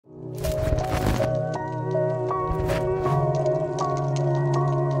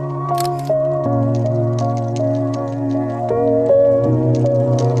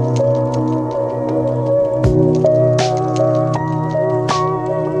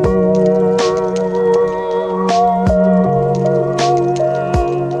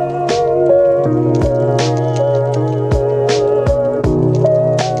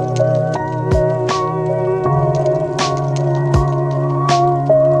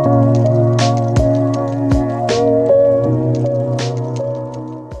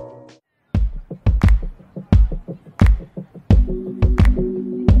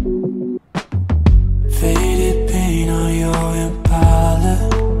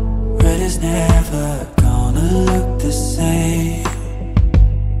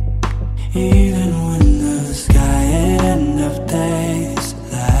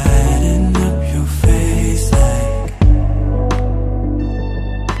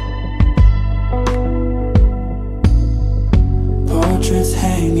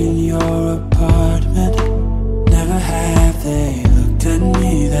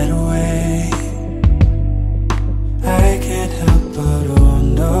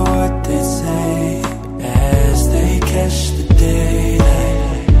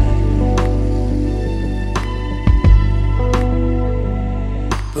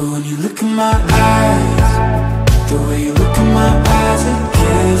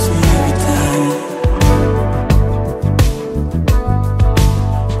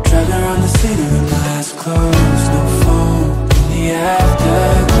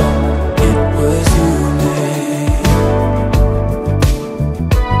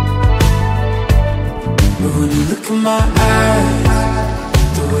my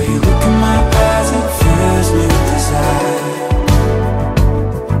eyes, the way you look in my eyes, it fills me with desire.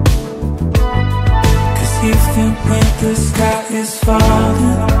 Cause even when the sky is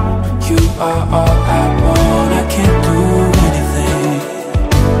falling, you are all I want. I can't do anything.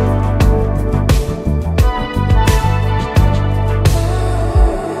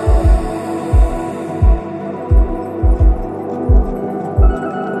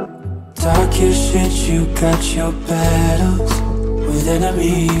 Darkest shit, you got your battles with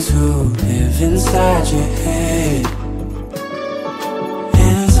enemies who live inside your head.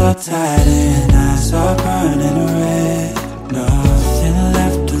 Hands are tied and eyes are burning red. Nothing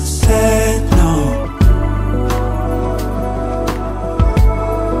left unsaid, no.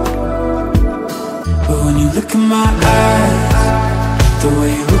 But when you look in my eyes, the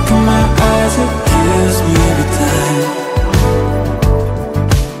way you look in my eyes, it kills me every time.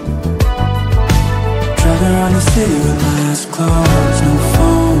 Driving around the city with my eyes closed, no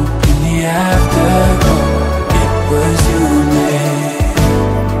phone in the afterglow. It was you and me.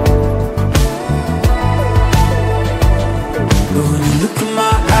 But when you look in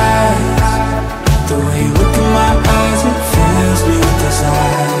my eyes, the way you look in my eyes, it fills me with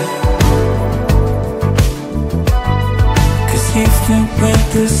desire. Cause even when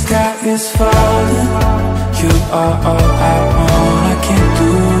the sky is falling, you are all I want. I can't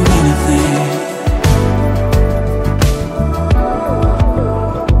do anything.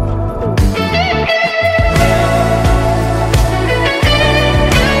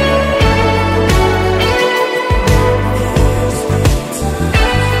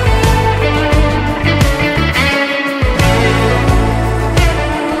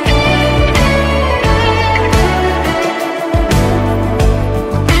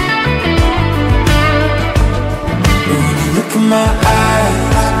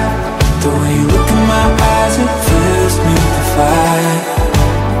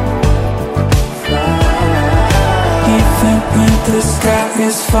 The sky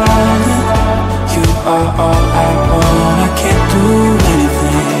is falling.